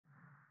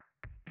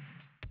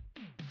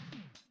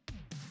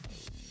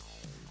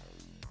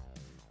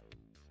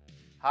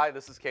Hi,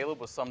 this is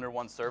Caleb with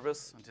SumnerOne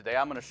Service, and today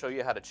I'm going to show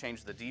you how to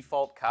change the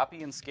default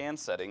copy and scan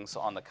settings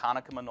on the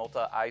Konica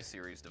Minolta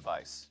I-Series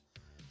device.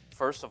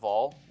 First of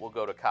all, we'll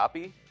go to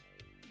Copy.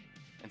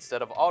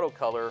 Instead of Auto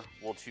Color,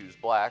 we'll choose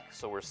Black,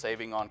 so we're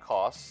saving on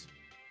costs.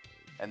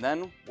 And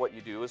then what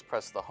you do is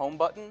press the Home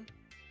button,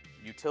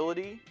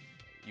 Utility,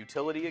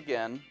 Utility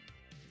again.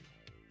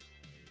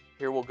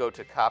 Here we'll go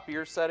to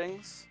Copier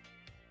Settings,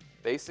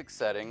 Basic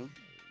Setting,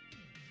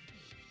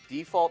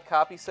 Default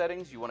copy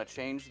settings, you want to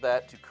change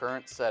that to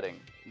current setting,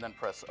 and then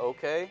press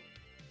OK,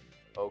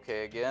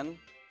 OK again,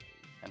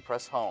 and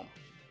press Home.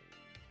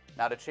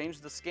 Now to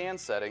change the scan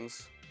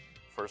settings,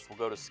 first we'll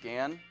go to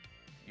Scan.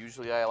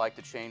 Usually I like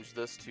to change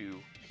this to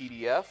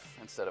PDF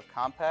instead of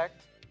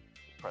compact.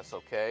 Press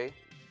OK.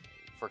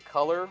 For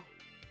color,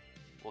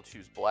 we'll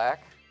choose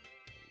black,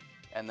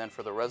 and then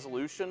for the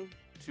resolution,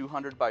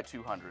 200 by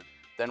 200.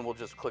 Then we'll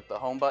just click the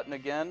Home button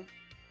again,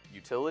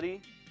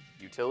 Utility,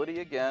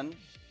 Utility again.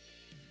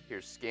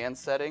 Here's Scan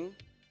Setting,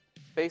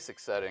 Basic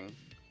Setting,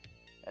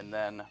 and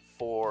then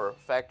for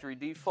Factory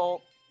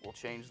Default, we'll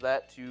change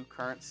that to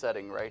Current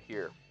Setting right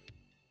here.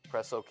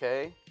 Press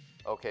OK,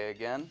 OK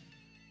again,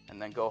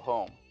 and then go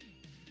Home.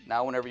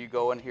 Now whenever you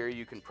go in here,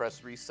 you can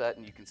press Reset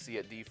and you can see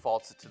it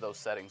defaults it to those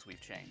settings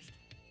we've changed.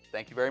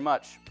 Thank you very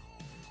much.